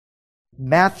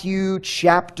Matthew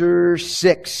chapter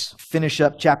 6. Finish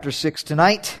up chapter 6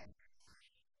 tonight.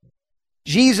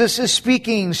 Jesus is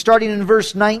speaking, starting in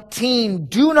verse 19.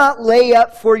 Do not lay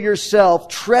up for yourself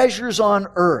treasures on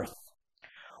earth,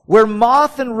 where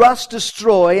moth and rust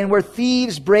destroy, and where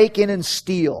thieves break in and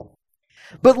steal.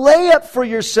 But lay up for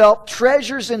yourself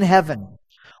treasures in heaven,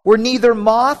 where neither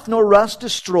moth nor rust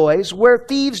destroys, where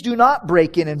thieves do not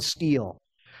break in and steal.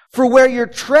 For where your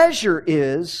treasure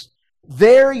is,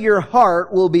 there your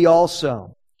heart will be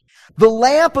also. The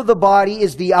lamp of the body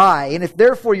is the eye, and if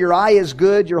therefore your eye is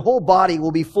good, your whole body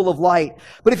will be full of light.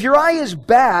 But if your eye is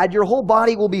bad, your whole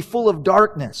body will be full of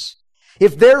darkness.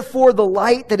 If therefore the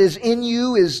light that is in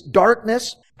you is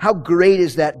darkness, how great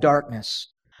is that darkness?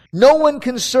 No one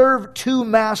can serve two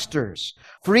masters,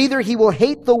 for either he will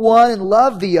hate the one and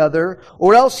love the other,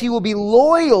 or else he will be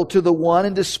loyal to the one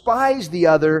and despise the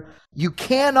other. You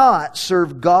cannot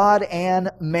serve God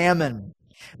and mammon.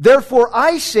 Therefore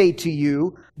I say to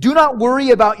you, do not worry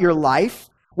about your life,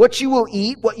 what you will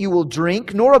eat, what you will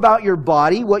drink, nor about your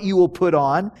body, what you will put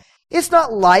on. Is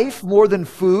not life more than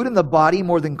food, and the body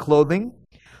more than clothing?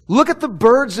 Look at the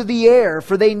birds of the air,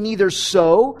 for they neither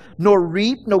sow, nor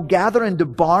reap, nor gather into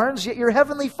barns, yet your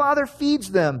heavenly Father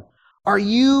feeds them. Are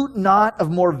you not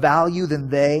of more value than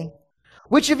they?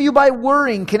 Which of you by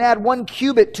worrying can add 1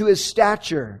 cubit to his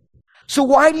stature? So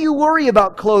why do you worry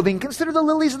about clothing? Consider the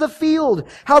lilies of the field,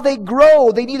 how they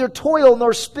grow. They neither toil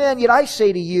nor spin. Yet I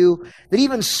say to you that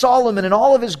even Solomon in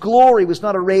all of his glory was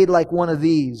not arrayed like one of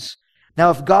these.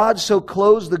 Now if God so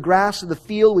clothes the grass of the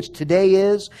field, which today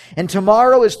is, and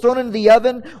tomorrow is thrown into the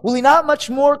oven, will He not much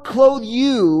more clothe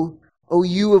you, O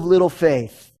you of little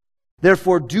faith?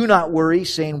 Therefore do not worry,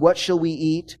 saying, what shall we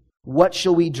eat? What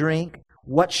shall we drink?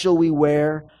 What shall we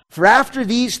wear? For after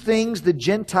these things the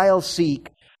Gentiles seek.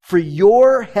 For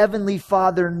your heavenly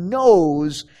Father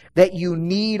knows that you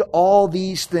need all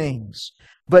these things.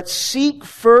 But seek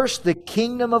first the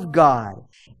kingdom of God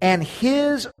and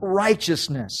His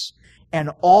righteousness, and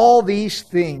all these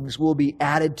things will be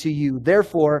added to you.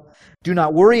 Therefore, do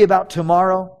not worry about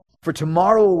tomorrow, for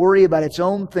tomorrow will worry about its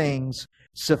own things.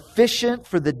 Sufficient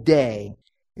for the day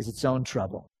is its own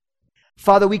trouble.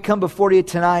 Father, we come before you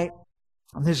tonight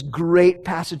on this great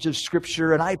passage of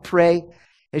Scripture, and I pray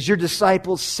as your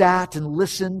disciples sat and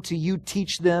listened to you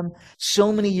teach them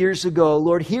so many years ago,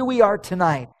 Lord, here we are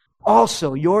tonight,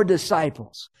 also your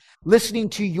disciples, listening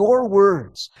to your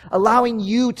words, allowing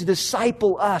you to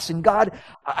disciple us. And God,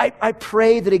 I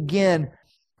pray that again,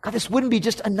 God, this wouldn't be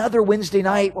just another Wednesday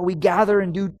night where we gather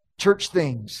and do church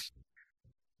things.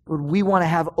 Lord, we want to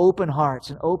have open hearts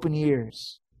and open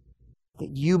ears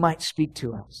that you might speak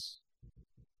to us,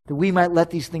 that we might let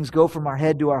these things go from our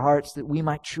head to our hearts, that we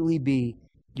might truly be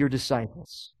your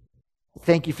disciples.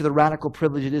 Thank you for the radical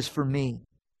privilege it is for me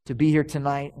to be here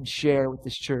tonight and share with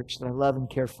this church that I love and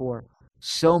care for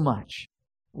so much.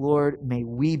 Lord, may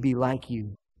we be like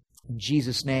you. In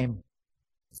Jesus' name,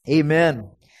 amen.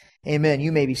 Amen.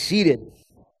 You may be seated.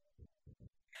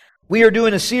 We are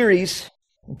doing a series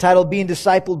entitled Being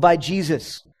Discipled by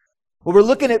Jesus, where we're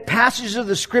looking at passages of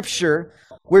the Scripture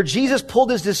where Jesus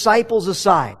pulled His disciples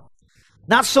aside.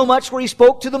 Not so much where He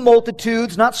spoke to the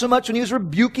multitudes, not so much when He was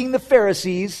rebuking the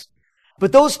Pharisees,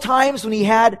 but those times when He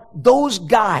had those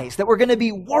guys that were going to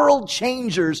be world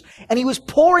changers, and He was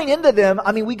pouring into them,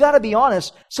 I mean, we got to be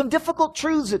honest, some difficult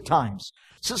truths at times.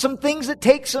 So some things that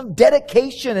take some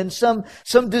dedication and some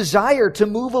desire to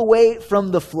move away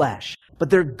from the flesh. But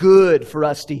they're good for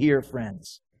us to hear,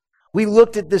 friends. We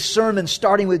looked at this sermon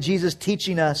starting with Jesus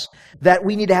teaching us that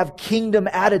we need to have kingdom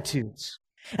attitudes.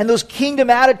 And those kingdom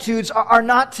attitudes are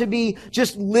not to be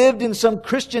just lived in some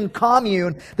Christian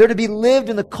commune. They're to be lived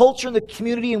in the culture and the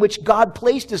community in which God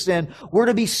placed us in. We're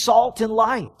to be salt and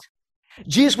light.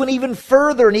 Jesus went even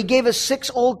further, and He gave us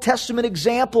 6 Old Testament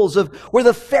examples of where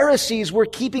the Pharisees were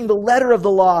keeping the letter of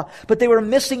the law, but they were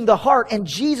missing the heart. And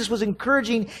Jesus was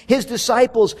encouraging His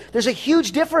disciples. There's a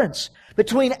huge difference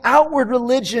between outward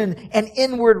religion and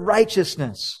inward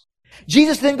righteousness.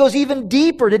 Jesus then goes even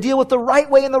deeper to deal with the right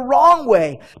way and the wrong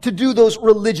way to do those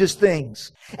religious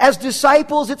things. As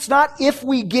disciples, it's not if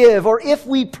we give or if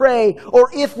we pray or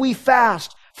if we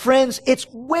fast. Friends, it's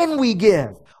when we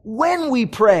give, when we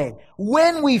pray,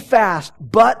 when we fast.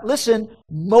 But listen,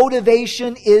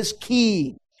 motivation is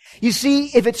key. You see,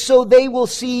 if it's so they will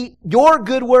see your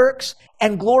good works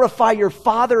and glorify your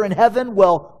Father in heaven,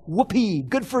 well, whoopee,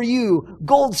 good for you,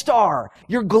 gold star.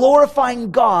 You're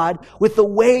glorifying God with the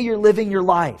way you're living your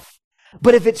life.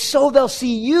 But if it's so they'll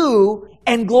see you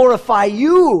and glorify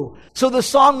you, so the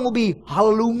song will be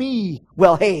hallelujah.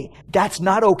 Well, hey, that's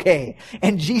not okay.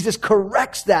 And Jesus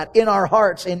corrects that in our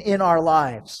hearts and in our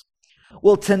lives.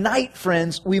 Well, tonight,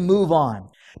 friends, we move on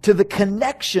to the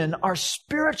connection our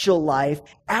spiritual life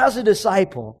as a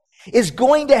disciple is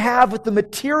going to have with the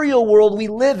material world we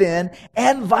live in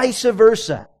and vice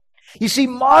versa. You see,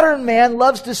 modern man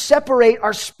loves to separate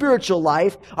our spiritual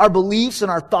life, our beliefs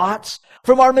and our thoughts,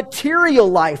 from our material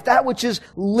life, that which is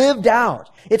lived out.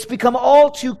 It's become all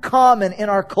too common in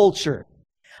our culture.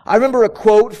 I remember a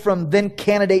quote from then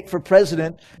candidate for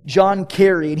president, John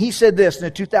Kerry, and he said this in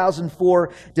a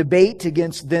 2004 debate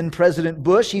against then President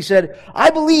Bush. He said,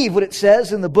 "I believe what it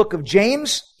says in the book of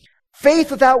James, faith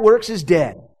without works is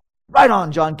dead." Right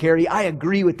on, John Kerry. I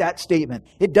agree with that statement.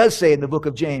 It does say in the book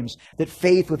of James that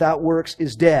faith without works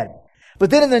is dead. But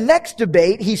then in the next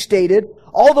debate, he stated,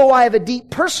 "Although I have a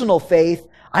deep personal faith,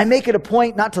 I make it a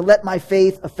point not to let my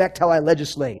faith affect how I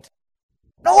legislate."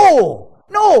 No!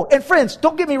 And friends,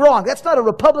 don't get me wrong. That's not a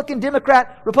Republican,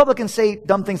 Democrat. Republicans say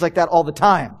dumb things like that all the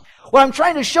time. What I'm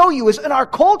trying to show you is in our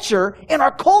culture,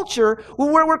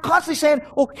 where we're constantly saying,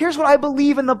 "Oh, here's what I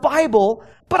believe in the Bible,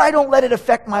 but I don't let it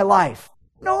affect my life."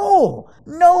 No,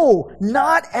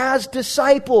 not as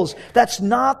disciples. That's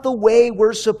not the way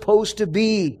we're supposed to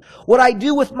be. What I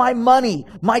do with my money,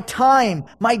 my time,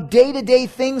 my day-to-day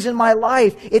things in my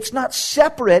life, it's not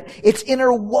separate. It's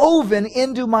interwoven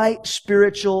into my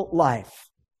spiritual life.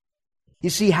 You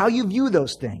see, how you view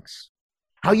those things,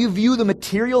 how you view the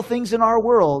material things in our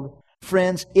world,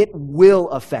 friends, it will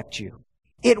affect you.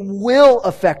 It will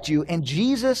affect you. And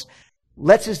Jesus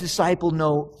lets His disciple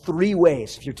know 3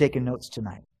 ways, if you're taking notes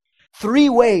tonight. 3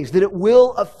 ways that it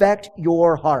will affect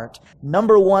your heart.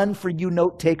 Number 1, for you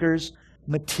note takers,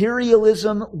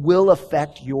 materialism will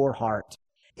affect your heart.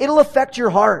 It'll affect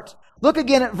your heart. Look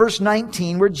again at verse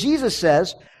 19 where Jesus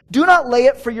says, "Do not lay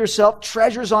up for yourself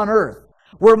treasures on earth,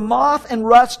 where moth and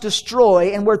rust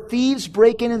destroy and where thieves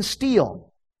break in and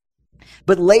steal.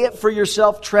 But lay up for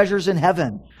yourself treasures in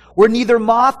heaven, where neither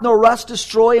moth nor rust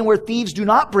destroy and where thieves do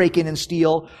not break in and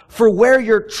steal. For where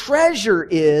your treasure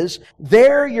is,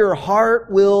 there your heart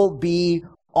will be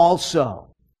also."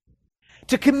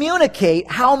 To communicate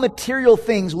how material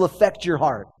things will affect your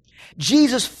heart,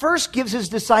 Jesus first gives His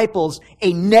disciples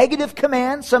a negative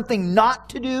command, something not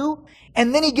to do,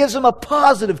 and then He gives them a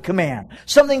positive command,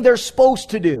 something they're supposed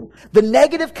to do. The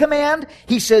negative command,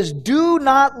 He says, "Do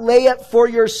not lay up for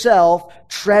yourself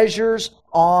treasures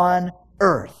on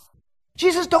earth."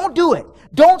 Jesus, don't do it.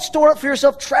 Don't store up for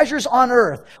yourself treasures on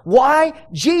earth. Why?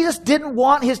 Jesus didn't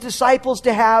want His disciples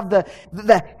to have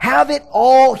the have it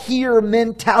all here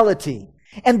mentality.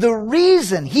 And the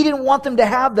reason He didn't want them to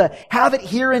have the have it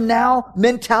here and now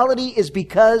mentality is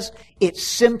because it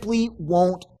simply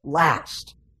won't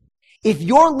last. If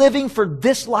you're living for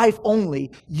this life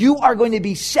only, you are going to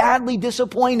be sadly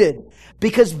disappointed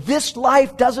because this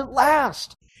life doesn't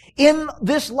last. In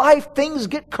this life, things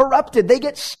get corrupted. They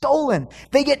get stolen.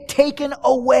 They get taken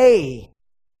away.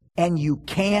 And you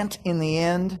can't, in the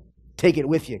end, take it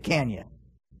with you, can you?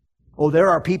 Oh, there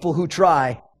are people who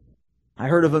try. I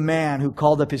heard of a man who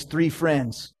called up his 3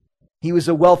 friends. He was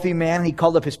a wealthy man, and he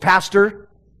called up his pastor,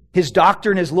 his doctor,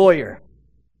 and his lawyer.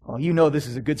 Well, you know this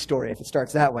is a good story if it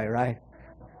starts that way, right?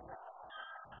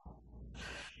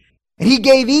 And he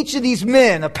gave each of these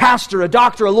men, a pastor, a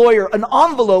doctor, a lawyer, an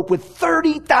envelope with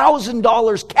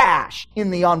 $30,000 cash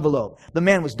in the envelope. The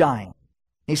man was dying.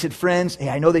 He said, "Friends, hey,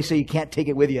 I know they say you can't take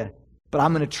it with you, but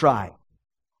I'm going to try.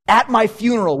 At my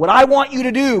funeral, what I want you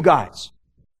to do, guys,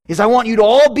 is I want you to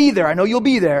all be there. I know you'll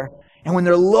be there. And when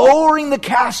they're lowering the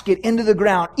casket into the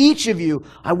ground, each of you,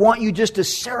 I want you just to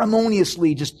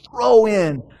ceremoniously just throw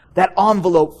in that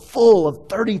envelope full of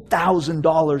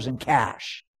 $30,000 in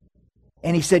cash."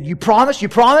 And he said, "You promise? You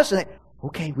promise?" And they,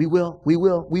 "Okay, we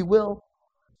will.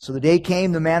 So the day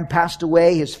came, the man passed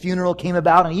away, his funeral came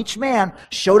about, and each man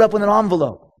showed up with an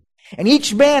envelope. And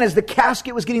each man, as the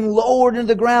casket was getting lowered into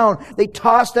the ground, they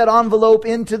tossed that envelope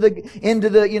into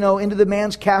the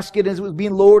man's casket as it was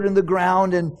being lowered into the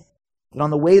ground. And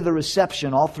on the way to the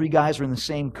reception, all 3 guys were in the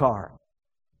same car.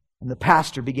 And the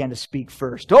pastor began to speak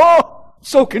first. "Oh,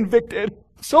 so convicted.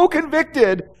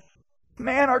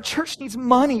 Man, our church needs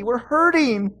money. We're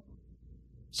hurting.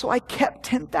 So I kept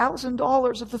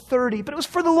 $10,000 of the 30, but it was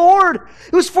for the Lord.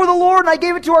 It was for the Lord, and I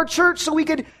gave it to our church so we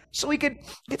could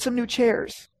get some new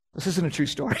chairs." This isn't a true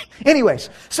story. Anyways,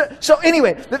 so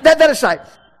anyway, that aside.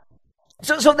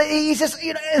 He says,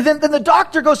 and then the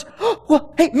doctor goes, "Oh,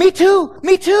 well, hey, me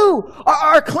too.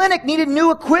 Our clinic needed new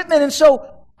equipment, and so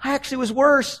I actually was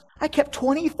worse. I kept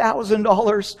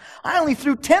 $20,000. I only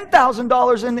threw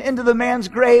 $10,000 into the man's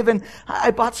grave, and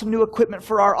I bought some new equipment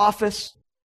for our office."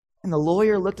 And the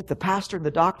lawyer looked at the pastor and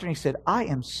the doctor, and he said, "I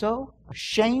am so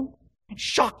ashamed and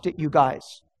shocked at you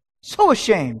guys. So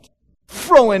ashamed.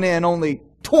 throwing in only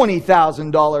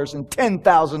 $20,000 and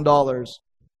 $10,000.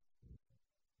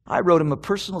 I wrote him a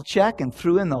personal check and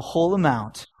threw in the whole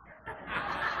amount.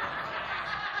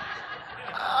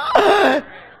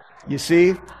 You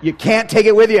see, you can't take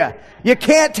it with you. You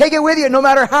can't take it with you no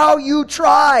matter how you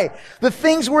try. The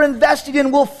things we're invested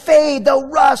in will fade, they'll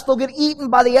rust, they'll get eaten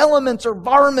by the elements or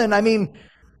varmin. I mean,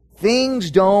 things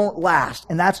don't last.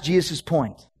 And that's Jesus'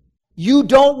 point. You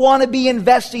don't want to be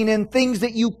investing in things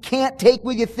that you can't take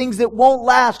with you, things that won't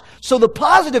last. So the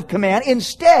positive command,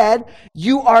 instead,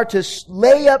 you are to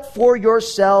lay up for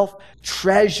yourself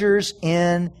treasures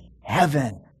in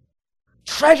heaven.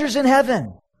 Treasures in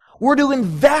heaven. We're to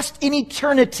invest in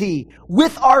eternity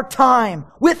with our time,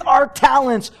 with our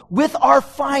talents, with our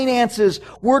finances.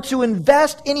 We're to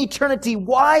invest in eternity.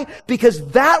 Why? Because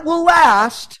that will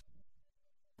last.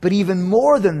 But even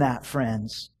more than that,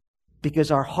 friends, because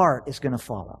our heart is going to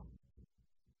follow.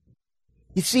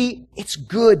 You see, it's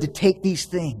good to take these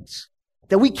things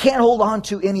that we can't hold on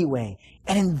to anyway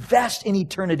and invest in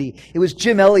eternity. It was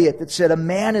Jim Elliot that said, a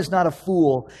man is not a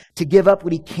fool to give up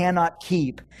what he cannot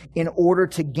keep in order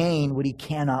to gain what he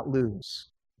cannot lose.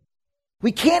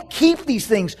 We can't keep these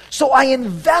things, so I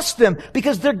invest them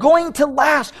because they're going to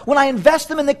last when I invest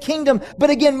them in the kingdom. But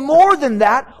again, more than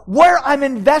that, where I'm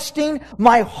investing,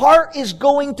 my heart is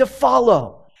going to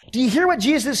follow. Do you hear what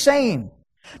Jesus is saying?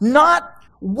 Not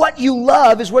what you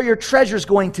love is where your treasure is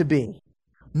going to be.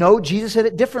 No, Jesus said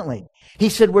it differently. He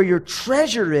said, where your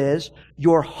treasure is,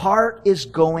 your heart is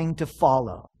going to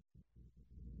follow.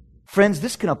 Friends,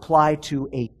 this can apply to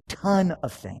a ton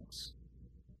of things.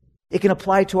 It can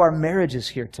apply to our marriages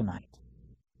here tonight.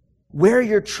 Where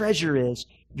your treasure is,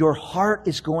 your heart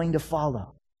is going to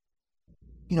follow.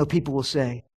 You know, people will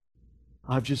say,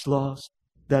 I've just lost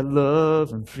that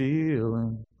love and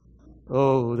feeling.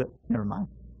 Never mind.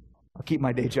 I'll keep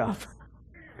my day job.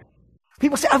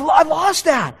 People say, I've lost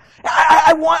that. But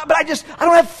I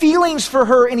don't have feelings for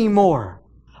her anymore.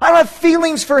 I don't have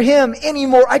feelings for him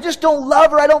anymore. I just don't love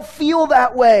her. I don't feel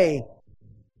that way.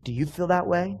 Do you feel that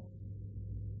way?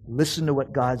 Listen to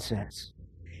what God says.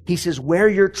 He says, where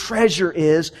your treasure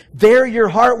is, there your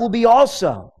heart will be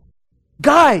also.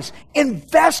 Guys,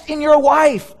 invest in your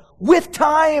wife with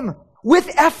time,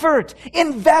 with effort.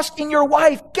 Invest in your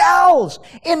wife. Gals,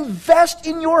 invest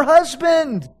in your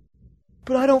husband.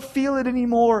 But I don't feel it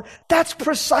anymore. That's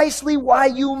precisely why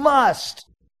you must.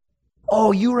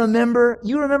 Oh, you remember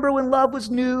when love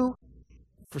was new?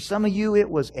 For some of you, it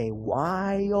was a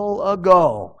while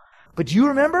ago. But you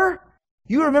remember?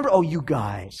 Oh, you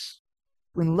guys.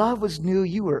 When love was new,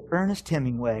 you were Ernest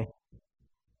Hemingway.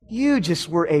 You just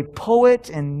were a poet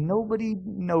and nobody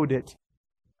knowed it.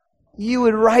 You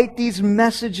would write these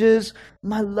messages,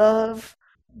 my love,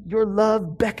 your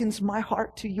love beckons my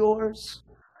heart to yours.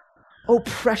 Oh,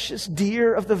 precious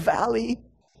deer of the valley.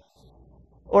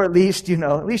 Or at least you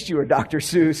were Dr.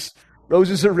 Seuss.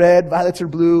 Roses are red, violets are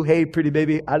blue. Hey, pretty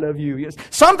baby, I love you. Yes.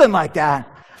 Something like that.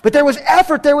 But there was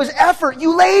effort.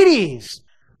 You ladies.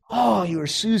 Oh, you were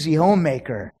Susie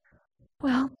Homemaker.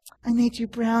 Well, I made you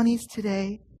brownies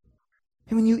today.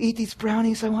 And when you eat these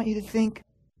brownies, I want you to think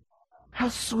how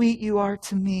sweet you are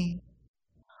to me.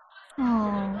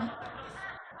 Oh.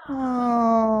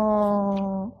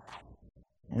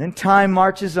 And then time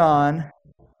marches on.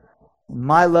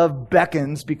 My love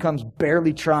beckons, becomes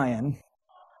barely trying.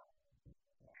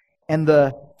 And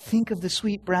the think of the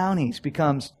sweet brownies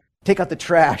becomes take out the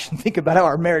trash and think about how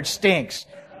our marriage stinks.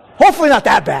 Hopefully not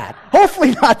that bad.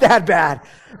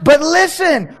 But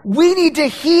listen, we need to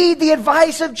heed the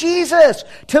advice of Jesus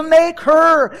to make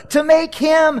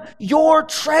him your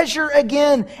treasure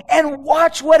again. And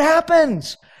watch what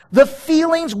happens. The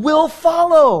feelings will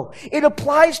follow. It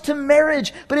applies to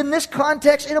marriage, but in this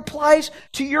context, it applies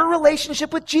to your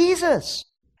relationship with Jesus.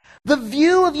 The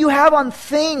view of you have on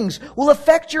things will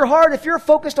affect your heart. If you're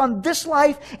focused on this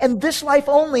life and this life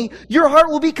only, your heart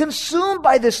will be consumed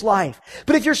by this life.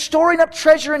 But if you're storing up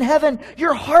treasure in heaven,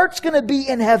 your heart's going to be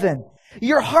in heaven.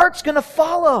 Your heart's going to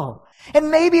follow. And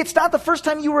maybe it's not the first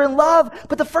time you were in love,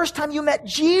 but the first time you met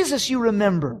Jesus, you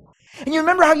remember. And you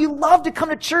remember how you loved to come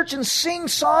to church and sing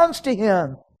songs to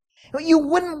Him. You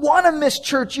wouldn't want to miss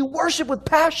church. You worship with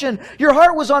passion. Your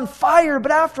heart was on fire,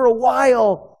 but after a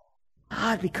while,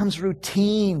 it becomes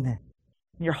routine.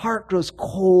 And your heart grows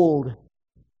cold.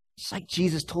 It's like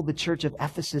Jesus told the church of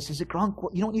Ephesus, is it grown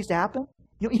cold? You know what needs to happen?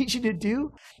 You know what you need to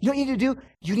do? You know what you need to do?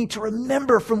 You need to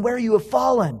remember from where you have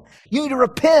fallen. You need to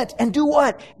repent and do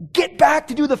what? Get back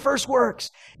to do the first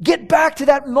works. Get back to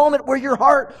that moment where your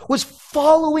heart was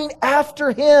following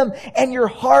after Him, and your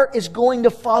heart is going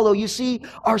to follow. You see,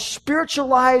 our spiritual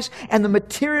lives and the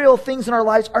material things in our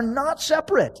lives are not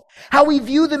separate. How we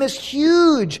view them is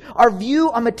huge. Our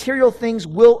view on material things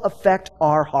will affect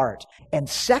our heart. And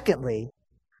secondly,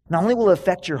 not only will it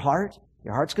affect your heart's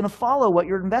going to follow what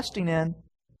you're investing in.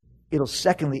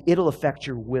 It'll affect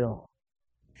your will.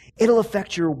 It'll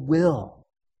affect your will.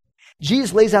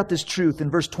 Jesus lays out this truth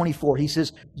in verse 24. He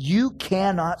says, you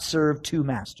cannot serve two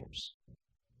masters.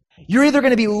 You're either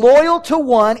going to be loyal to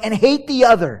one and hate the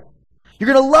other.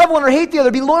 You're going to love one or hate the other,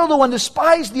 be loyal to one,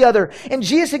 despise the other. And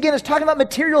Jesus again is talking about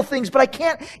material things, but I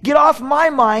can't get off my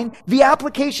mind the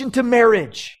application to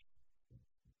marriage.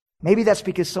 Maybe that's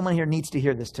because someone here needs to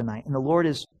hear this tonight. And the Lord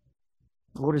is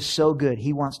so good.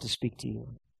 He wants to speak to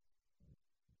you.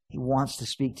 He wants to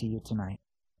speak to you tonight.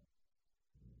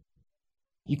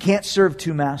 You can't serve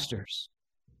two masters.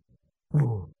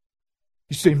 Oh,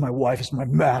 you say my wife is my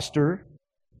master?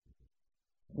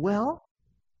 Well,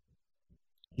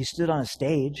 you stood on a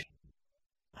stage.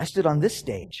 I stood on this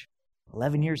stage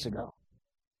 11 years ago.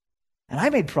 And I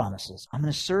made promises. I'm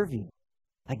going to serve you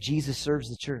like Jesus serves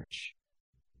the church.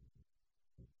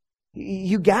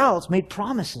 You gals made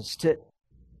promises to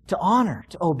honor,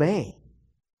 to obey.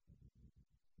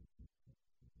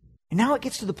 And now it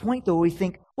gets to the point, though, where we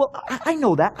think, well, I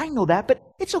know that, but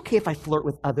it's okay if I flirt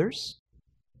with others.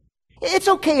 It's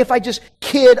okay if I just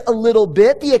kid a little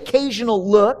bit, the occasional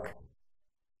look.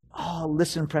 Oh,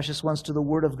 listen, precious ones, to the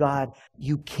Word of God.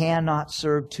 You cannot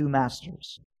serve two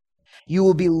masters. You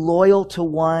will be loyal to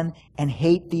one and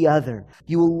hate the other.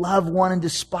 You will love one and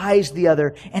despise the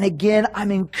other. And again,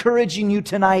 I'm encouraging you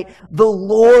tonight. The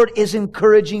Lord is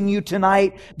encouraging you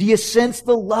tonight. Do you sense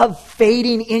the love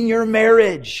fading in your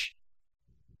marriage?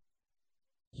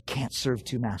 You can't serve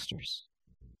two masters.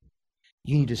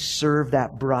 You need to serve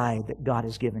that bride that God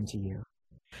has given to you.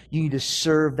 You need to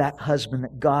serve that husband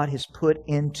that God has put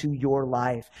into your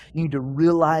life. You need to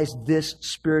realize this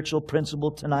spiritual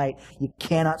principle tonight. You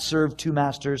cannot serve two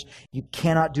masters. You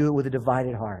cannot do it with a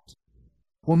divided heart.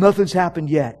 Well, nothing's happened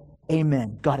yet.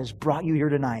 Amen. God has brought you here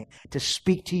tonight to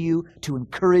speak to you, to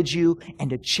encourage you, and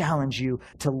to challenge you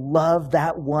to love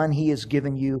that one He has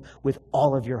given you with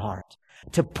all of your heart.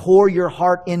 To pour your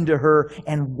heart into her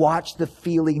and watch the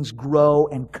feelings grow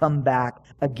and come back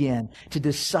again. To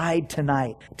decide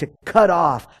tonight to cut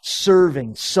off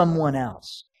serving someone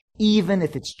else, even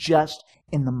if it's just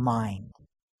in the mind.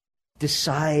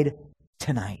 Decide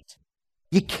tonight.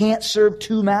 You can't serve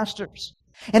two masters.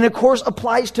 And of course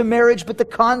applies to marriage, but the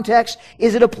context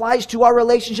is it applies to our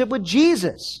relationship with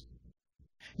Jesus.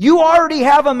 You already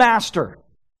have a master.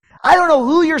 I don't know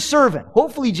who you're serving.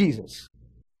 Hopefully Jesus.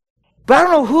 But I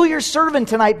don't know who you're serving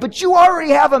tonight, but you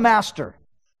already have a master.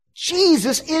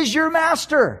 Jesus is your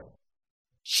master.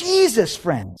 Jesus,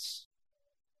 friends.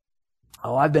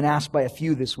 Oh, I've been asked by a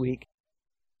few this week,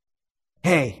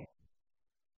 hey,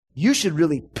 you should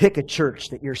really pick a church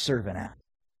that you're serving at.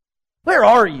 Where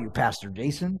are you, Pastor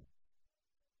Jason?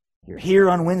 You're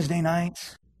here on Wednesday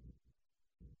nights.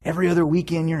 Every other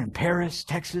weekend you're in Paris,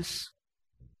 Texas.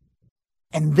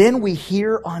 And then we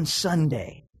hear on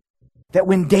Sunday that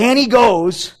when Danny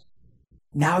goes,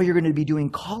 now you're going to be doing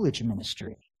college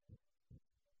ministry.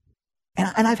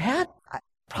 And I've had,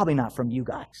 probably not from you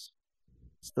guys.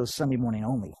 It's those Sunday morning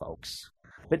only folks.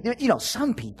 But,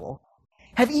 some people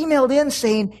have emailed in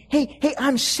saying, hey,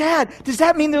 I'm sad. Does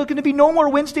that mean there's going to be no more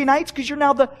Wednesday nights because you're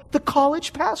now the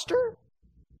college pastor?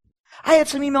 I had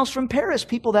some emails from Paris,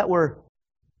 people that were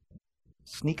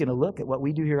sneaking a look at what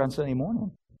we do here on Sunday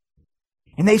morning.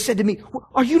 And they said to me,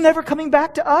 are you never coming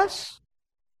back to us?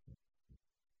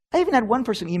 I even had one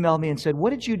person email me and said, what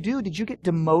did you do? Did you get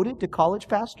demoted to college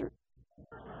pastor?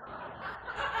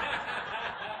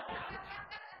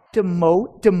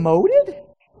 Demoted?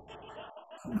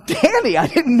 Danny, I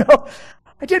didn't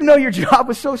know your job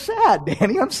was so sad,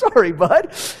 Danny. I'm sorry,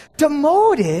 bud.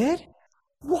 Demoted?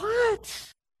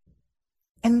 What?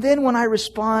 And then when I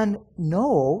respond,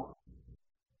 no,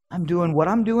 I'm doing what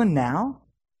I'm doing now.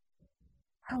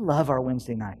 I love our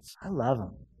Wednesday nights. I love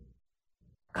them.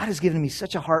 God has given me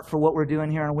such a heart for what we're doing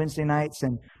here on Wednesday nights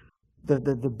and the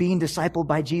being discipled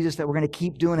by Jesus that we're going to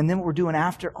keep doing, and then what we're doing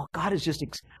after. Oh, God is just,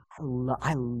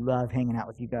 I love hanging out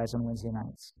with you guys on Wednesday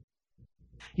nights.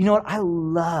 You know what? I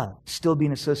love still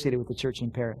being associated with the church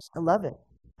in Paris. I love it.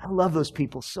 I love those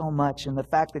people so much. And the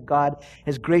fact that God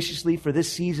has graciously for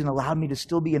this season allowed me to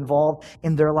still be involved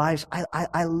in their lives,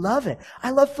 I love it. I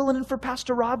love filling in for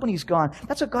Pastor Rob when he's gone.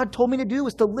 That's what God told me to do,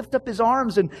 was to lift up his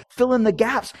arms and fill in the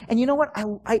gaps. And you know what?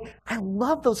 I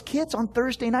love those kids on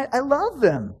Thursday night. I love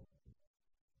them.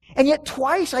 And yet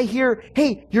twice I hear,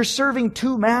 hey, you're serving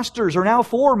 2 masters or now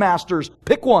 4 masters.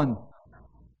 Pick one.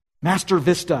 Master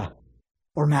Vista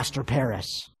or Master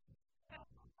Paris.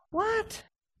 What?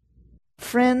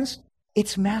 Friends,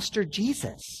 it's Master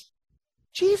Jesus.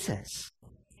 Jesus.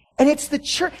 And it's the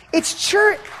church. It's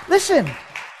church. Listen.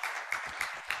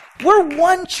 We're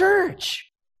one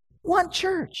church. One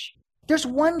church. There's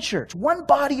one church. One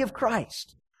body of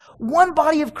Christ. One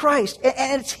body of Christ.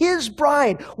 And it's His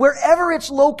bride. Wherever it's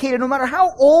located, no matter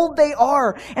how old they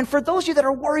are. And for those of you that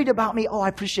are worried about me, I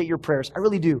appreciate your prayers. I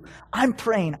really do. I'm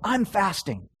praying. I'm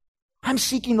fasting. I'm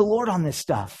seeking the Lord on this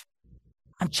stuff.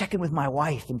 I'm checking with my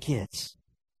wife and kids.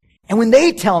 And when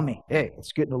they tell me, hey,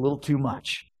 it's getting a little too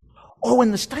much. Or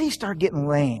when the studies start getting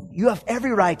lame, you have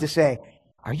every right to say,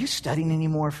 are you studying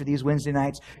anymore for these Wednesday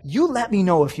nights? You let me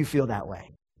know if you feel that way.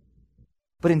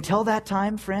 But until that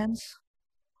time, friends,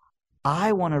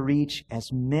 I want to reach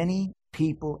as many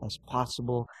people as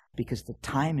possible because the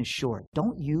time is short.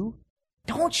 Don't you?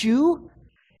 Don't you?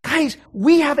 Guys,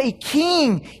 we have a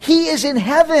king. He is in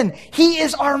heaven. He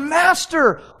is our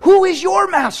master. Who is your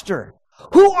master?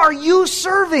 Who are you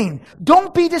serving?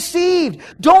 Don't be deceived.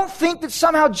 Don't think that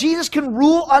somehow Jesus can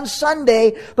rule on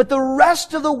Sunday, but the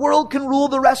rest of the world can rule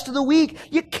the rest of the week.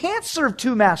 You can't serve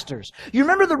 2 masters. You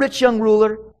remember the rich young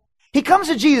ruler? He comes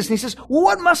to Jesus and he says,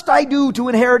 what must I do to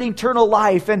inherit eternal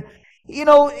life? And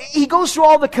he goes through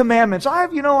all the commandments.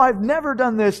 I've never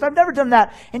done this. I've never done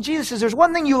that. And Jesus says, there's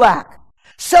one thing you lack.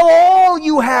 Sell all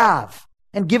you have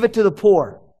and give it to the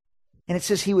poor. And it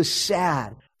says he was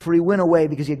sad, for he went away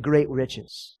because he had great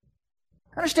riches.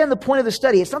 Understand the point of the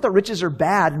study. It's not that riches are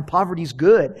bad and poverty is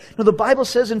good. No, the Bible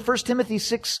says in 1 Timothy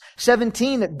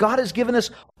 6:17 that God has given us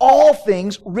all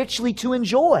things richly to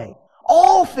enjoy.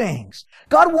 All things.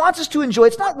 God wants us to enjoy.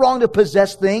 It's not wrong to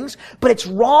possess things, but it's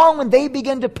wrong when they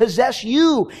begin to possess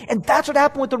you. And that's what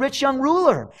happened with the rich young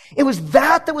ruler. It was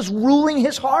that was ruling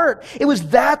his heart. It was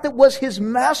that was his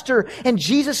master. And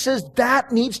Jesus says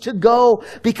that needs to go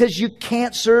because you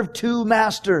can't serve 2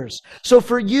 masters. So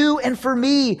for you and for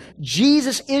me,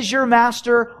 Jesus is your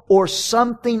master or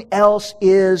something else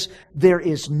is. There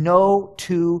is no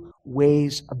 2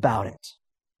 ways about it.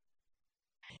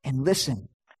 And listen,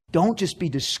 don't just be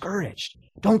discouraged.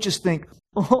 Don't just think,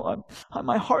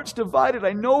 my heart's divided.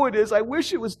 I know it is. I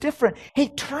wish it was different. Hey,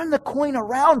 turn the coin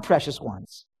around, precious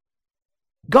ones.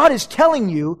 God is telling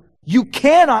you, you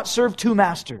cannot serve 2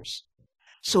 masters.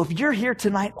 So if you're here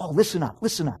tonight, listen up.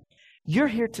 You're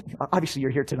here obviously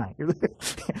you're here tonight.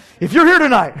 If you're here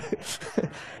tonight,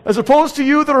 as opposed to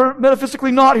you that are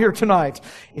metaphysically not here tonight,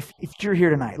 if you're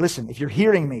here tonight, listen, if you're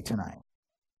hearing me tonight,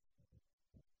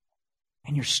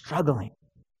 and you're struggling,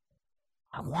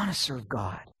 I want to serve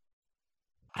God.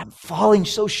 I'm falling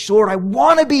so short. I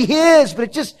want to be His, but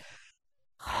it just...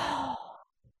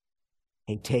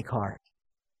 Hey, take heart.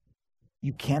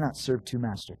 You cannot serve 2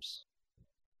 masters.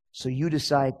 So you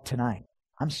decide tonight,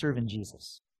 I'm serving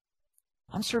Jesus.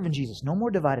 I'm serving Jesus. No more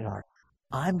divided heart.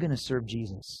 I'm going to serve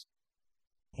Jesus.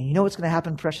 And you know what's going to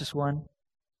happen, precious one?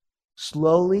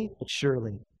 Slowly but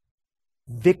surely,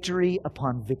 victory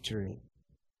upon victory,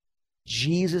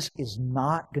 Jesus is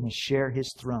not going to share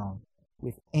His throne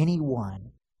with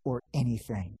anyone or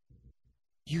anything.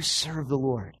 You serve the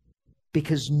Lord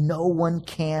because no one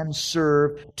can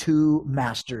serve 2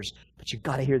 masters. But you've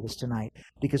got to hear this tonight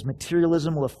because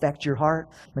materialism will affect your heart.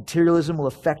 Materialism will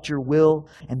affect your will.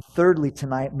 And thirdly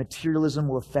tonight, materialism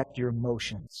will affect your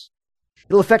emotions.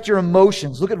 It'll affect your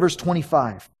emotions. Look at verse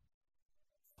 25.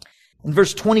 In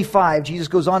verse 25, Jesus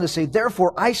goes on to say,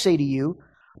 therefore I say to you,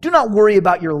 do not worry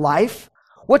about your life,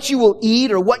 what you will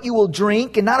eat or what you will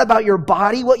drink, and not about your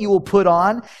body, what you will put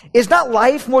on. Is not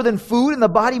life more than food and the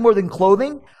body more than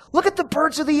clothing? Look at the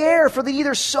birds of the air, for they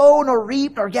neither sow nor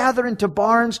reap nor gather into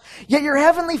barns, yet your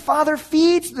heavenly Father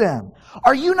feeds them.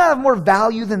 Are you not of more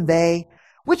value than they?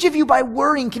 Which of you by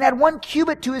worrying can add 1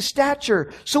 cubit to his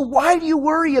stature? So why do you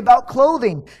worry about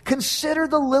clothing? Consider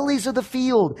the lilies of the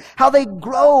field, how they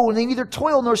grow, and they neither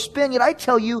toil nor spin. Yet I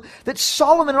tell you that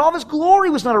Solomon in all his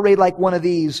glory was not arrayed like one of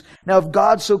these. Now if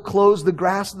God so clothes the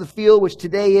grass of the field, which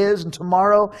today is and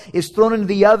tomorrow is thrown into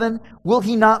the oven, will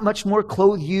He not much more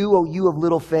clothe you, O you of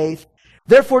little faith?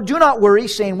 Therefore do not worry,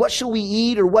 saying, what shall we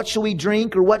eat, or what shall we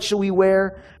drink, or what shall we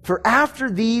wear? For after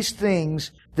these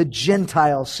things the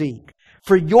Gentiles seek.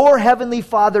 For your heavenly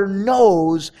Father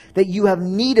knows that you have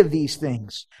need of these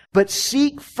things. But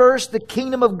seek first the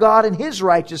kingdom of God and His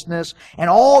righteousness, and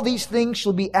all these things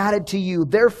shall be added to you.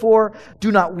 Therefore,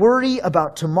 do not worry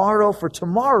about tomorrow, for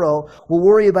tomorrow will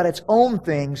worry about its own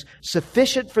things.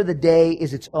 Sufficient for the day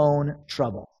is its own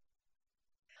trouble.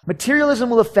 Materialism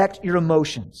will affect your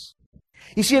emotions.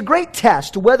 You see, a great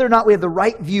test to whether or not we have the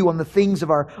right view on the things of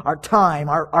our time,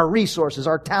 our resources,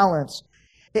 our talents,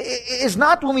 is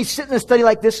not when we sit in a study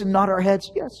like this and nod our heads,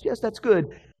 yes, that's good.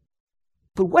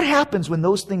 But what happens when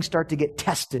those things start to get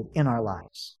tested in our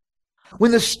lives?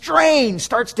 When the strain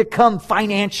starts to come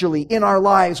financially in our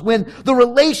lives, when the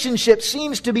relationship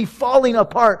seems to be falling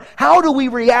apart, how do we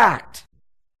react?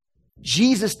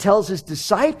 Jesus tells His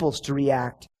disciples to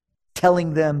react,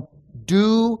 telling them,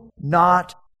 do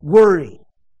not worry.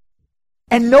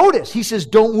 And notice, He says,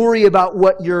 don't worry about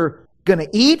what you're going to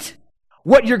eat,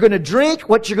 what you're going to drink,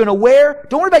 what you're going to wear.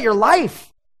 Don't worry about your life.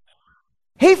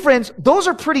 Hey, friends, those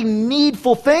are pretty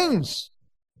needful things.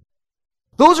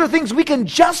 Those are things we can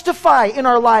justify in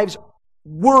our lives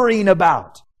worrying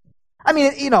about. I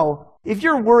mean, if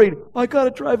you're worried, I got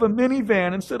to drive a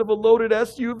minivan instead of a loaded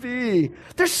SUV.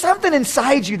 There's something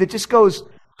inside you that just goes,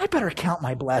 I better count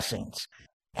my blessings.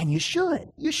 And you should.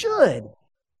 You should.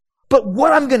 But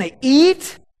what I'm going to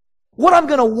eat, what I'm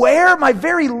going to wear, my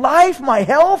very life, my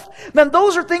health, man,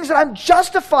 those are things that I'm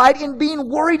justified in being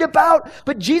worried about.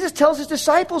 But Jesus tells His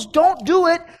disciples, don't do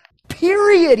it,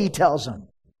 period, He tells them.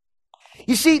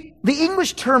 You see, the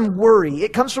English term worry,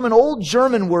 it comes from an old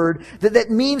German word that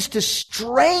means to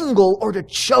strangle or to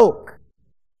choke.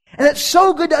 And that's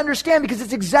so good to understand because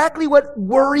it's exactly what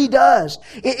worry does.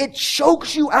 It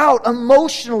chokes you out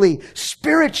emotionally,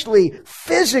 spiritually,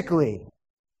 physically.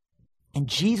 And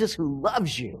Jesus, who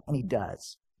loves you, and He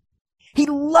does. He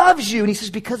loves you, and He says,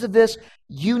 because of this,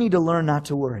 you need to learn not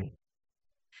to worry.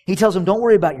 He tells them, don't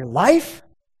worry about your life.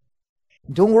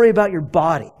 Don't worry about your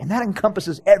body. And that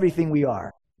encompasses everything we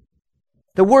are.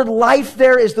 The word life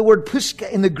there is the word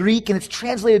puska in the Greek, and it's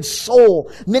translated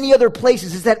soul. Many other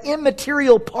places. It's that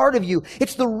immaterial part of you.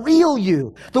 It's the real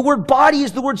you. The word body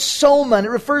is the word soma, and it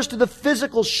refers to the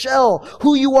physical shell,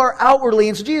 who you are outwardly.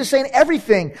 And so Jesus is saying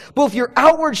everything, both your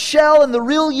outward shell and the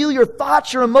real you, your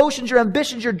thoughts, your emotions, your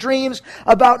ambitions, your dreams,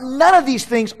 about none of these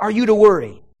things are you to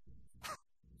worry.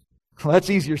 Well, that's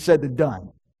easier said than done.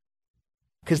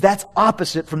 Because that's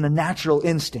opposite from the natural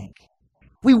instinct.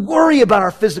 We worry about our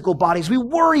physical bodies. We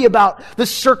worry about the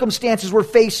circumstances we're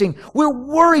facing. We're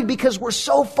worried because we're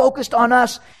so focused on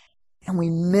us. And we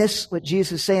miss what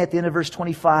Jesus is saying at the end of verse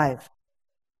 25.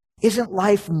 Isn't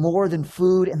life more than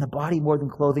food and the body more than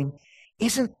clothing?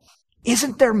 Isn't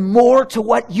there more to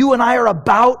what you and I are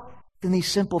about than these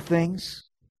simple things?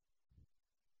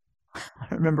 I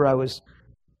remember I was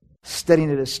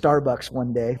studying at a Starbucks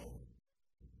one day.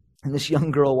 And this young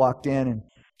girl walked in and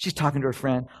she's talking to her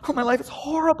friend. Oh, my life is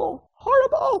horrible,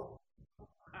 horrible.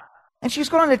 And she's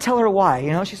going on to tell her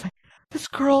why. She's like, this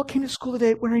girl came to school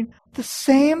today wearing the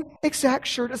same exact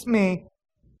shirt as me.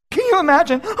 Can you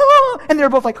imagine? Oh! And they're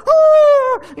both like,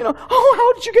 oh,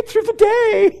 how did you get through the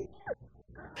day?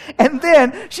 And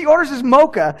then she orders this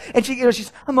mocha, and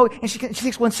she's a mocha, and she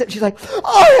takes one sip, and she's like,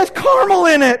 oh, it has caramel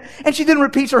in it. And she then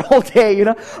repeats her whole day,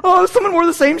 Oh, someone wore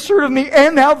the same shirt as me,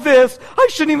 and now this. I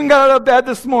shouldn't even got out of bed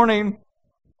this morning.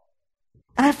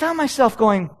 And I found myself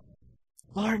going,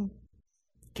 Lord,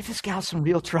 give this gal some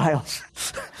real trials.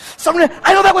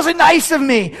 I know that wasn't nice of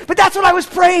me, but that's what I was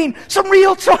praying. Some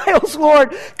real trials, Lord,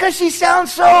 because she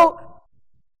sounds so...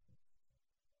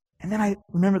 And then I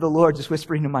remember the Lord just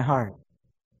whispering in my heart,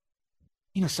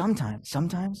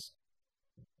 sometimes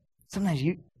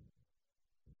you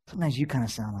kind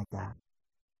of sound like that.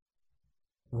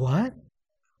 What?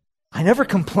 I never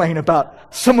complain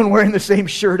about someone wearing the same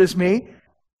shirt as me.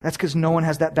 That's because no one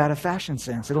has that bad of fashion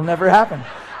sense. It'll never happen.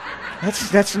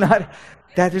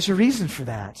 There's a reason for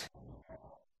that.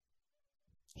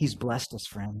 He's blessed us,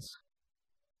 friends.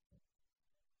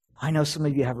 I know some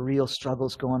of you have real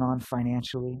struggles going on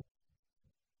financially.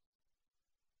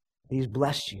 He's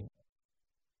blessed you.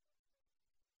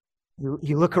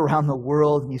 You look around the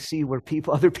world and you see where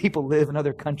other people live in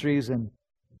other countries, and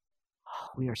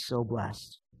we are so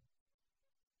blessed.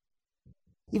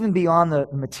 Even beyond the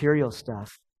material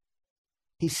stuff,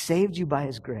 He saved you by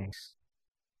His grace.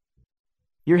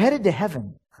 You're headed to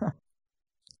heaven,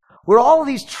 where all of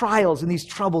these trials and these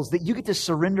troubles that you get to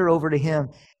surrender over to Him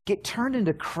get turned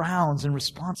into crowns and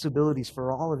responsibilities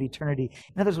for all of eternity.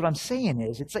 In other words, what I'm saying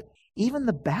is, it's like even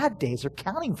the bad days are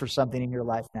counting for something in your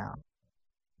life now.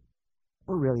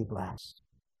 We're really blessed.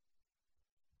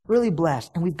 really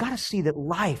blessed. And we've got to see that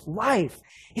life,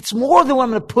 it's more than what I'm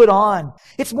going to put on.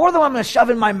 It's more than what I'm going to shove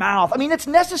in my mouth. I mean, it's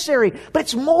necessary, but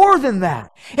it's more than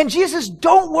that. And Jesus says,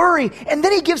 don't worry. And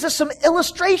then he gives us some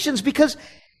illustrations because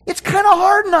it's kind of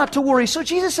hard not to worry. So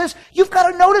Jesus says, you've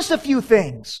got to notice a few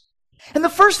things. And the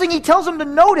first thing he tells them to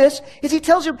notice is he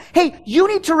tells them, hey, you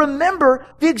need to remember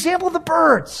the example of the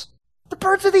birds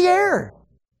of the air.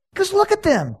 Because look at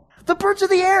them. The birds of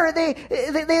the air,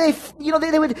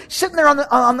 they would sit there on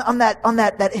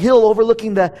that hill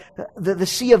overlooking the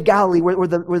Sea of Galilee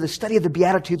where the study of the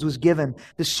Beatitudes was given,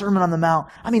 the Sermon on the Mount.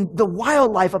 I mean, the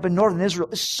wildlife up in northern Israel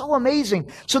is so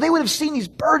amazing. So they would have seen these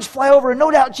birds fly over, and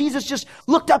no doubt Jesus just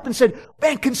looked up and said,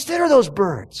 man, consider those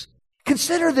birds.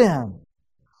 Consider them.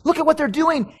 Look at what they're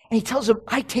doing. And he tells them,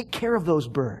 I take care of those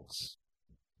birds.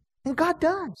 And God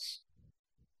does.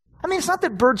 I mean, it's not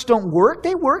that birds don't work.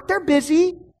 They work. They're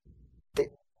busy.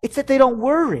 It's that they don't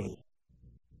worry.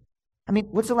 I mean,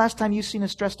 what's the last time you've seen a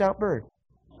stressed out bird?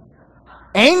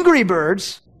 Angry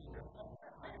birds.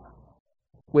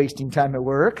 Wasting time at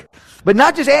work. But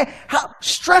not just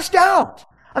stressed out.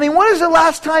 I mean, when is the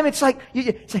last time it's like,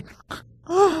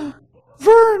 oh,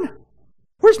 Vern,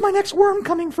 where's my next worm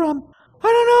coming from?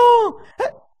 I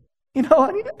don't know.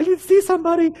 I need to see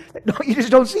somebody. No, you just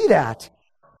don't see that.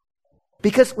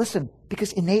 Because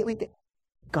innately,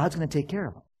 God's going to take care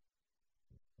of them.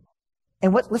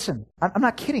 And I'm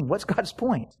not kidding. What's God's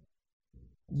point?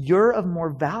 You're of more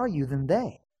value than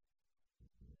they.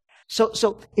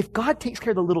 So if God takes care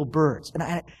of the little birds, and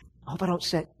I hope I don't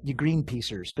set you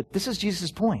Greenpeacers, but this is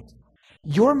Jesus' point.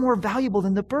 You're more valuable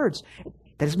than the birds.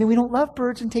 That doesn't mean we don't love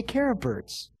birds and take care of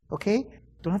birds. Okay?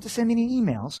 Don't have to send me any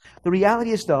emails. The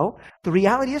reality is though,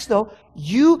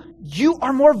 you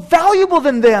are more valuable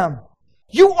than them.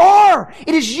 You are.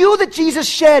 It is you that Jesus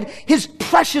shed His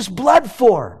precious blood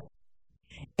for.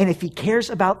 And if He cares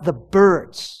about the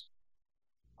birds,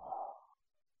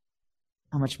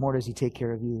 how much more does He take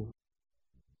care of you?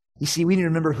 You see, we need to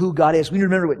remember who God is. We need to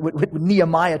remember what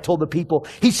Nehemiah told the people.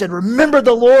 He said, remember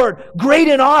the Lord, great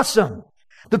and awesome.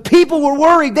 The people were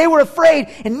worried. They were afraid.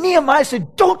 And Nehemiah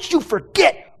said, don't you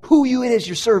forget who it is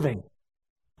you're serving.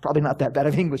 Probably not that bad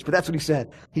of English, but that's what he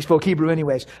said. He spoke Hebrew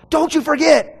anyways. Don't you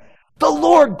forget. The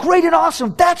Lord, great and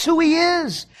awesome. That's who He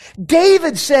is.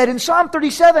 David said in Psalm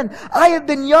 37, I have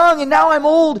been young and now I'm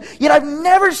old, yet I've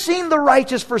never seen the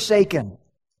righteous forsaken.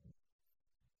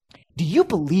 Do you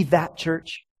believe that,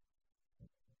 church?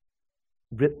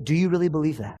 Do you really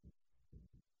believe that?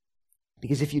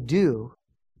 Because if you do,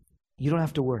 you don't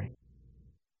have to worry.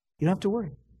 You don't have to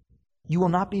worry. You will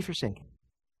not be forsaken.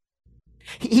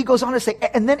 He goes on to say,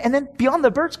 and then beyond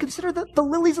the birds, consider the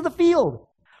lilies of the field.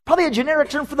 Probably a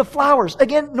generic term for the flowers.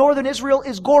 Again, northern Israel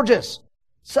is gorgeous.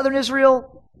 Southern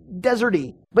Israel,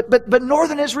 deserty. But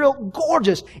northern Israel,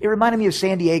 gorgeous. It reminded me of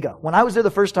San Diego. When I was there the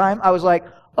first time, I was like,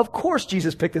 of course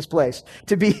Jesus picked this place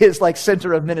to be His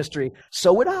center of ministry.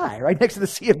 So would I. Right next to the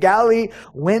Sea of Galilee,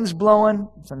 winds blowing.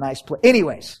 It's a nice place.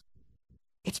 Anyways,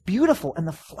 it's beautiful. And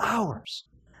the flowers.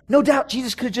 No doubt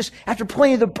Jesus could have just, after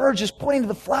pointing to the birds, just pointing to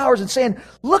the flowers and saying,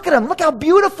 look at them. Look how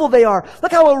beautiful they are.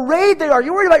 Look how arrayed they are.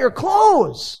 You're worried about your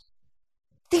clothes.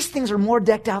 These things are more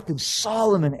decked out than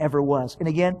Solomon ever was. And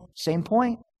again, same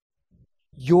point.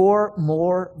 You're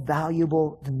more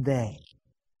valuable than they.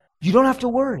 You don't have to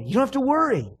worry. You don't have to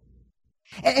worry.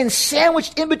 And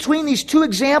sandwiched in between these two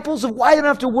examples of why you don't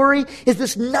have to worry is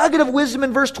this nugget of wisdom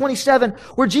in verse 27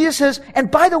 where Jesus says, and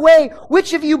by the way,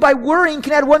 which of you by worrying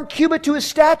can add 1 cubit to his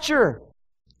stature?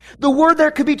 The word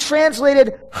there could be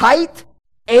translated height,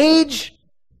 age,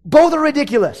 both are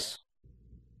ridiculous.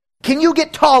 Can you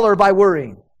get taller by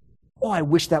worrying? Oh, I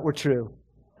wish that were true.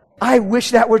 I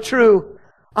wish that were true.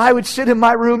 I would sit in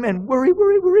my room and worry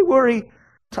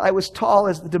till I was tall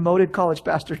as the demoted college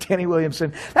pastor, Danny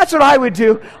Williamson. That's what I would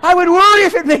do. I would worry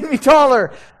if it made me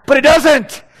taller, but it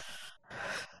doesn't.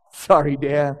 Sorry,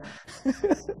 Dan.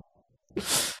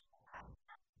 Does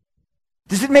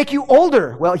it make you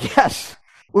older? Well, yes.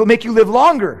 Will it make you live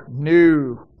longer?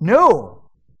 No.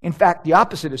 In fact, the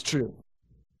opposite is true.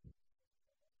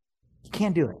 You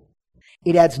can't do it.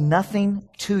 It adds nothing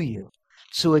to you.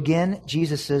 So again,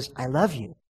 Jesus says, I love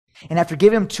you. And after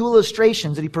giving him 2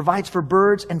 illustrations that He provides for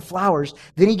birds and flowers,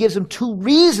 then He gives him 2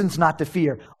 reasons not to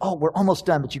fear. Oh, we're almost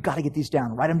done, but you've got to get these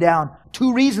down. Write them down.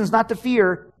 2 reasons not to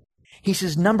fear. He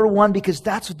says, number 1, because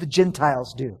that's what the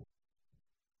Gentiles do.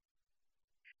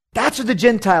 That's what the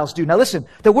Gentiles do. Now listen,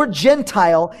 the word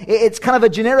Gentile, it's kind of a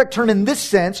generic term in this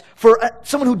sense for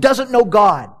someone who doesn't know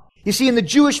God. You see, in the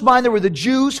Jewish mind, there were the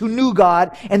Jews who knew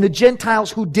God and the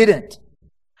Gentiles who didn't.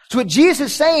 So what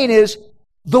Jesus is saying is,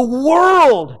 the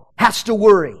world has to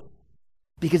worry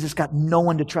because it's got no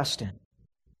one to trust in.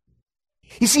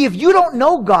 You see, if you don't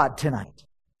know God tonight,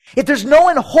 if there's no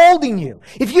one holding you,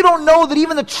 if you don't know that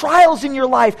even the trials in your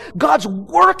life, God's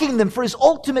working them for His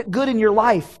ultimate good in your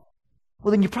life,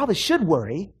 well, then you probably should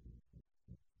worry,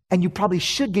 and you probably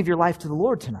should give your life to the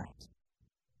Lord tonight.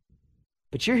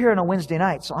 But you're here on a Wednesday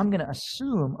night, so I'm going to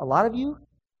assume a lot of you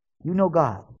know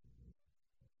God.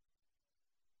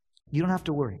 You don't have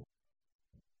to worry.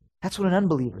 That's what an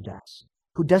unbeliever does,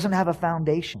 who doesn't have a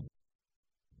foundation.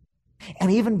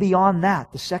 And even beyond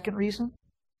that, the second reason,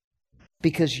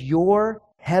 because your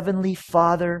Heavenly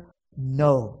Father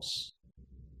knows.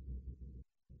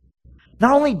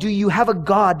 Not only do you have a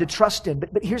God to trust in,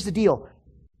 but here's the deal.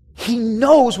 He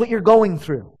knows what you're going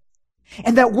through.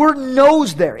 And that word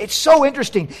knows there, it's so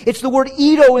interesting. It's the word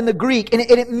eido in the Greek, and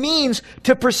it means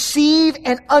to perceive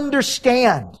and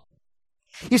understand.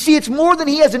 You see, it's more than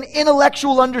he has an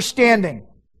intellectual understanding.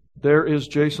 There is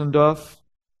Jason Duff,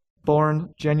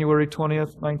 born January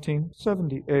 20th,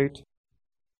 1978.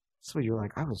 So you're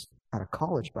like, I was out of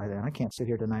college by then. I can't sit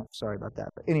here tonight. Sorry about that.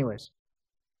 But anyways.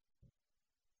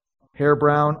 Hair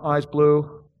brown, eyes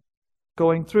blue,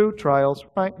 going through trials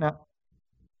right now.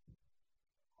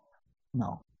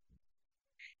 No.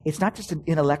 It's not just an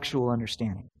intellectual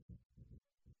understanding.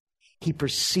 He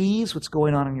perceives what's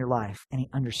going on in your life, and he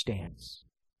understands.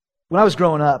 When I was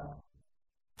growing up,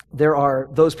 there are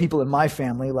those people in my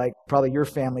family, like probably your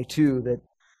family too, that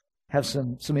have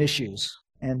some issues.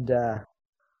 And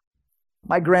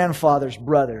my grandfather's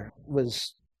brother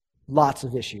was lots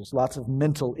of issues, lots of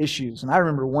mental issues. And I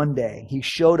remember one day he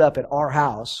showed up at our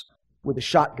house with a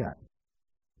shotgun,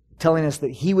 telling us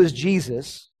that he was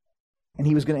Jesus, and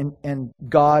he was going to, and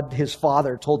God, his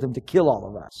father, told him to kill all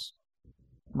of us.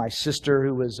 My sister,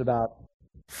 who was about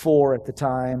 4 at the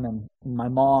time, and my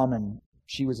mom, and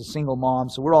she was a single mom,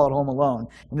 so we're all at home alone.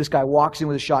 And this guy walks in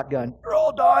with a shotgun. You're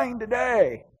all dying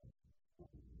today.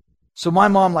 So my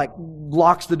mom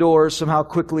locks the doors somehow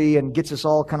quickly and gets us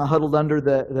all kind of huddled under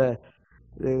the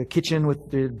kitchen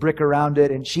with the brick around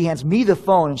it. And she hands me the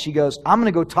phone and she goes, I'm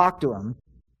going to go talk to him.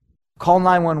 Call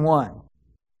 911.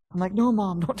 I'm like, no,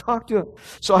 Mom, don't talk to him.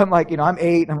 So I'm like, I'm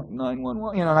 8. I'm like,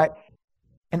 911,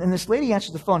 and then this lady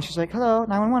answers the phone. She's like, hello,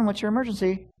 911, what's your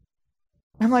emergency?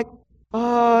 I'm like,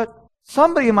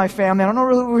 somebody in my family, I don't know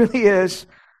who it really is.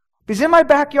 He's in my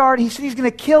backyard. He said he's going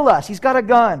to kill us. He's got a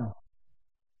gun.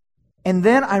 And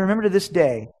then I remember to this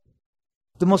day,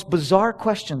 the most bizarre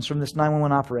questions from this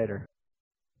 911 operator.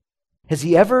 Has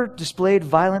he ever displayed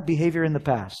violent behavior in the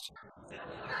past?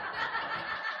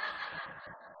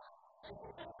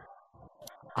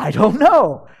 I don't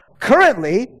know.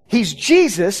 Currently, he's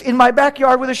Jesus in my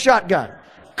backyard with a shotgun.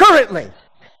 Currently.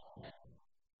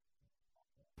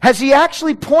 Has he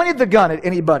actually pointed the gun at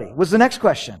anybody? Was the next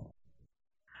question.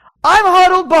 I'm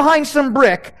huddled behind some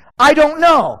brick. I don't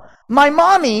know. My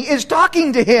mommy is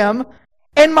talking to him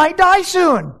and might die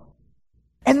soon.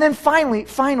 And then finally,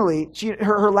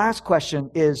 her last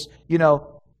question is, her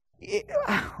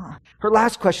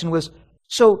last question was,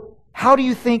 so how do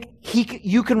you think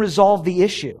you can resolve the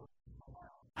issue?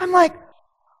 I'm like,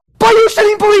 by you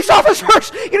sending police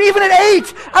officers, even at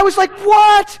 8. I was like,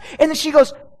 what? And then she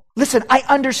goes, listen, I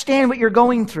understand what you're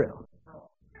going through.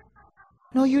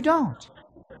 No, you don't.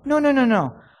 No.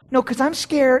 No, because I'm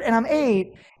scared and I'm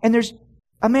 8 and there's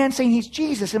a man saying he's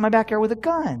Jesus in my backyard with a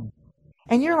gun.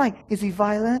 And you're like, is he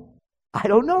violent? I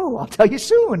don't know. I'll tell you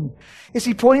soon. Is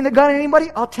he pointing the gun at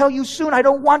anybody? I'll tell you soon. I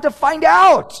don't want to find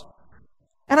out.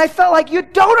 And I felt like, you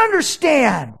don't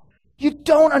understand. You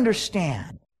don't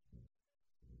understand.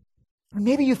 And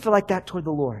maybe you feel like that toward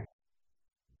the Lord.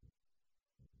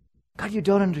 God, you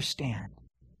don't understand.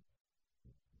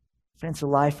 Friends, a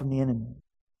lie from the enemy.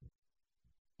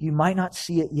 You might not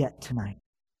see it yet tonight.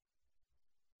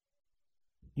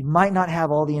 You might not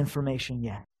have all the information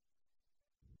yet.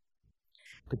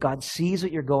 But God sees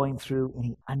what you're going through and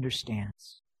He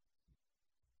understands.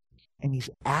 And He's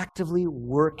actively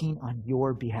working on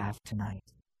your behalf tonight.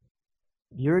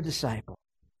 You're a disciple,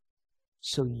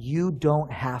 so you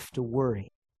don't have to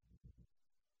worry.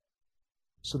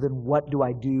 So then what do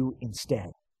I do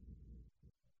instead?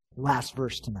 Last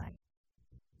verse tonight.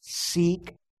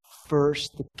 Seek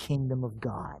first the kingdom of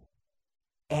God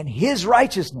and His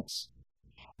righteousness,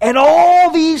 and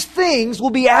all these things will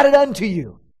be added unto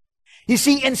you. You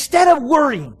see, instead of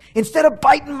worrying, instead of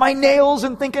biting my nails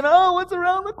and thinking, oh, what's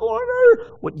around the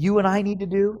corner? What you and I need to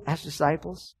do as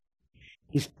disciples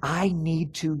is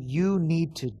you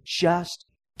need to just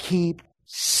keep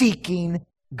seeking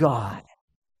God.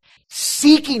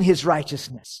 Seeking His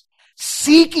righteousness.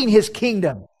 Seeking His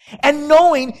kingdom. And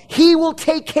knowing He will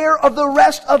take care of the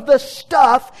rest of the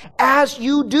stuff as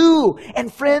you do.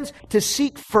 And friends, to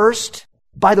seek first,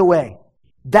 by the way,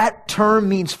 That term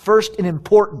means first in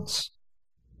importance,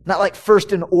 not like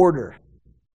first in order.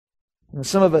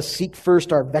 Some of us seek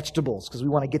first our vegetables because we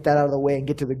want to get that out of the way and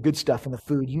get to the good stuff in the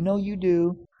food. You know you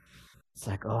do. It's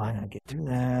like, oh, I'm going to get through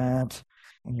that.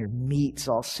 And your meat's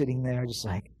all sitting there just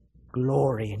like,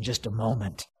 glory in just a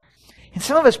moment. And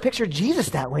some of us picture Jesus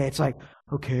that way. It's like,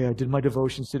 okay, I did my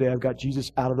devotions today. I've got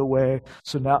Jesus out of the way.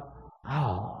 So now,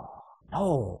 oh,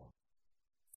 no.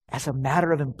 As a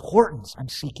matter of importance, I'm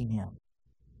seeking Him.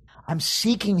 I'm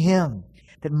seeking Him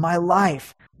that my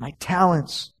life, my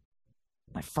talents,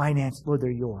 my finance, Lord, they're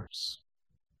yours.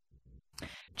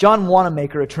 John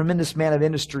Wanamaker, a tremendous man of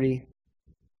industry,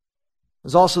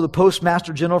 was also the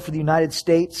Postmaster General for the United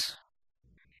States.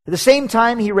 At the same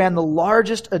time, he ran the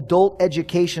largest adult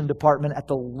education department at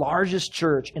the largest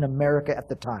church in America at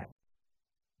the time.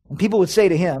 And people would say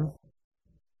to him,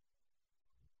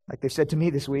 like they said to me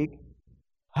this week,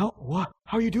 How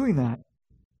are you doing that?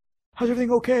 How's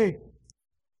everything okay?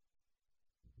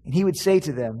 And he would say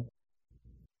to them,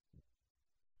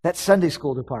 that Sunday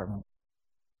school department,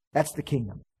 that's the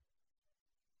kingdom.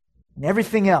 And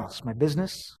everything else, my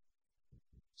business,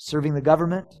 serving the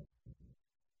government,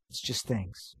 it's just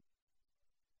things.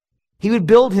 He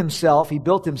built himself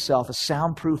a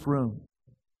soundproof room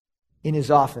in his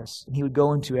office, and he would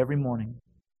go into every morning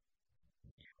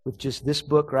with just this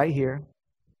book right here,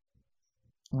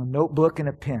 a notebook and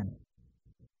a pen.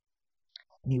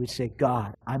 And he would say,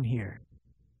 God, I'm here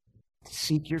to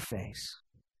seek your face,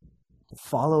 to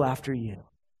follow after you,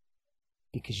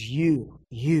 because you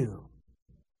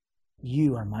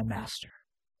are my master.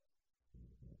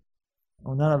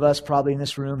 Well, none of us probably in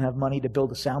this room have money to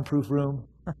build a soundproof room.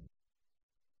 But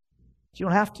you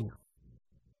don't have to.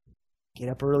 Get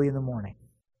up early in the morning.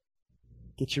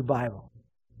 Get your Bible.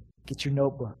 Get your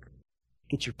notebook.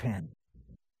 Get your pen.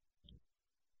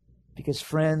 Because,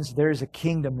 friends, there is a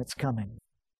kingdom that's coming.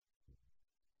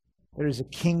 There is a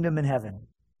kingdom in heaven.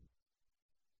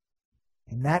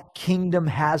 And that kingdom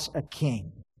has a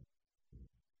king.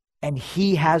 And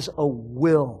he has a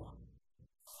will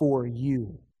for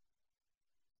you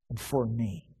and for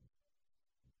me.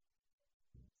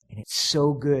 And it's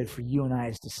so good for you and I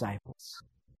as disciples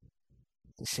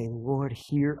to say, Lord,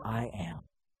 here I am.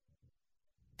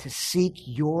 To seek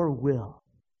your will.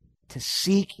 To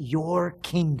seek your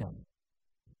kingdom.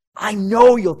 I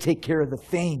know you'll take care of the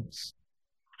things.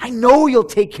 I know you'll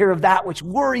take care of that which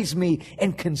worries me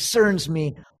and concerns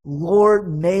me. Lord,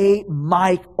 may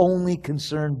my only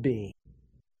concern be,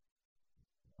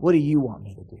 what do you want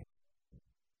me to do?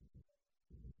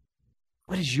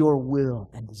 What is your will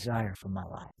and desire for my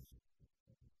life?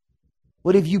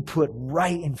 What have you put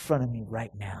right in front of me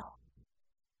right now?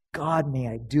 God, may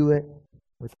I do it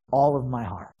with all of my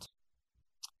heart.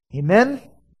 Amen?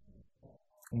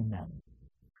 Amen.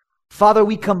 Father,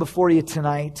 we come before you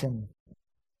tonight, and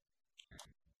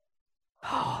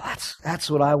that's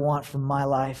what I want from my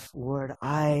life, Lord.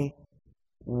 I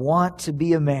want to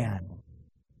be a man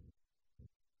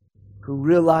who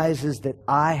realizes that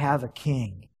I have a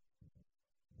king,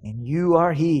 and you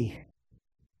are he.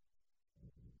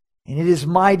 And it is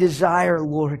my desire,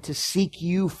 Lord, to seek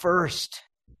you first.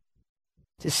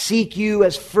 To seek you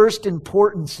as first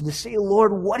importance. And to say,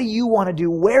 Lord, what do you want to do?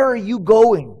 Where are you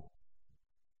going?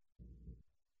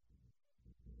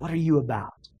 What are you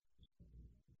about?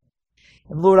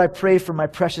 And Lord, I pray for my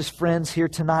precious friends here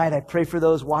tonight. I pray for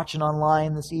those watching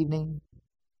online this evening.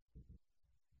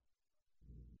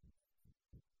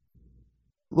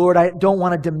 Lord, I don't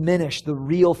want to diminish the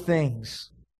real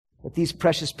things that these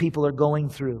precious people are going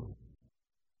through.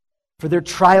 For their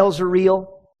trials are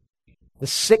real. The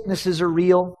sicknesses are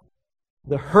real.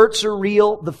 The hurts are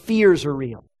real. The fears are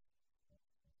real.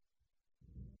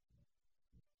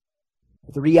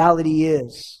 But the reality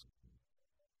is,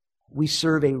 we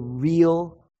serve a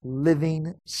real,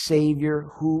 living Savior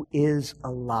who is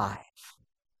alive.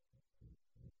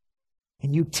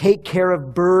 And you take care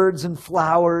of birds and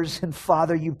flowers, and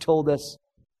Father, you've told us,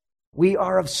 we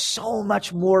are of so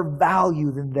much more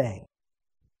value than they.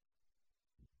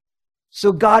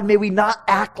 So God, may we not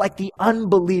act like the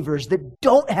unbelievers that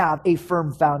don't have a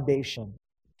firm foundation.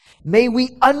 May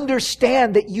we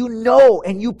understand that you know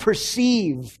and you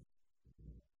perceive.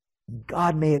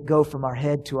 God, may it go from our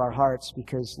head to our hearts,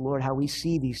 because, Lord, how we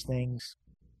see these things,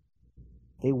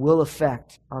 they will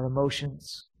affect our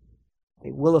emotions.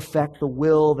 They will affect the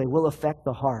will. They will affect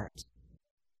the heart.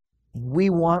 And we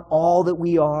want all that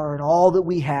we are and all that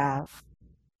we have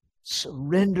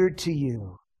surrendered to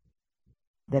you,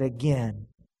 that again,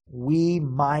 we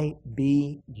might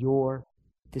be your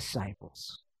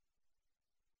disciples.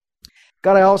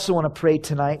 God, I also want to pray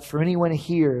tonight for anyone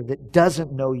here that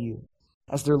doesn't know you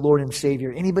as their Lord and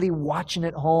Savior. Anybody watching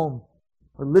at home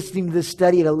or listening to this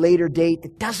study at a later date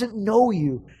that doesn't know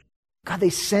you, God, they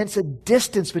sense a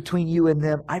distance between you and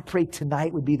them. I pray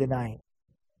tonight would be the night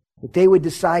that they would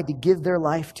decide to give their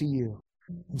life to you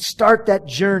and start that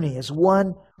journey as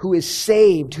one who is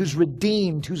saved, who's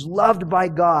redeemed, who's loved by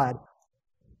God,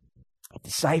 a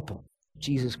disciple of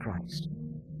Jesus Christ.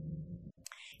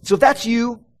 So if that's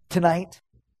you tonight,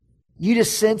 you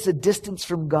just sense a distance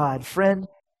from God. Friend,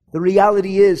 the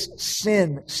reality is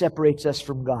sin separates us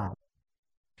from God.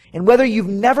 And whether you've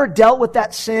never dealt with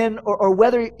that sin or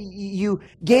whether you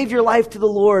gave your life to the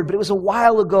Lord, but it was a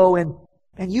while ago and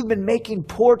you've been making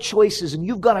poor choices and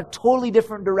you've gone a totally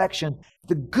different direction,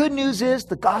 the good news is,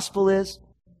 the gospel is,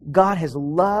 God has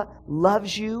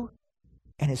loves you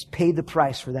and has paid the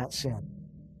price for that sin.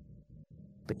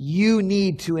 But you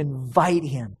need to invite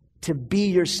Him to be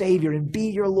your Savior and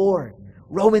be your Lord.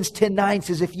 Romans 10:9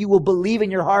 says, if you will believe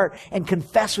in your heart and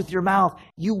confess with your mouth,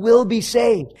 you will be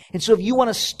saved. And so if you want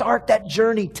to start that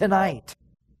journey tonight,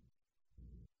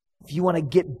 if you want to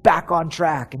get back on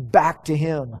track and back to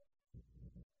Him,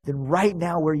 then right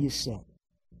now where you sit,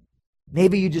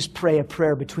 maybe you just pray a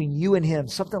prayer between you and Him,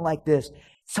 something like this,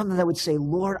 something that would say,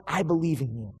 Lord, I believe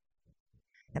in you.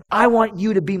 And I want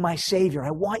you to be my Savior.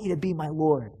 I want you to be my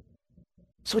Lord.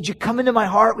 So would you come into my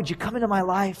heart? Would you come into my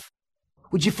life?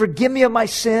 Would you forgive me of my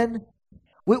sin?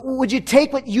 Would you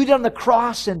take what you did on the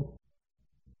cross and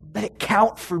let it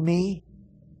count for me?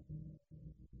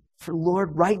 For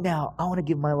Lord, right now, I want to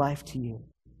give my life to you.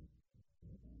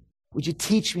 Would you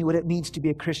teach me what it means to be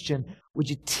a Christian? Would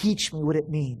you teach me what it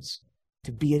means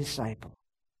to be a disciple?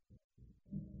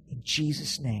 In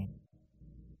Jesus' name,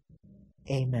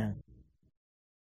 amen.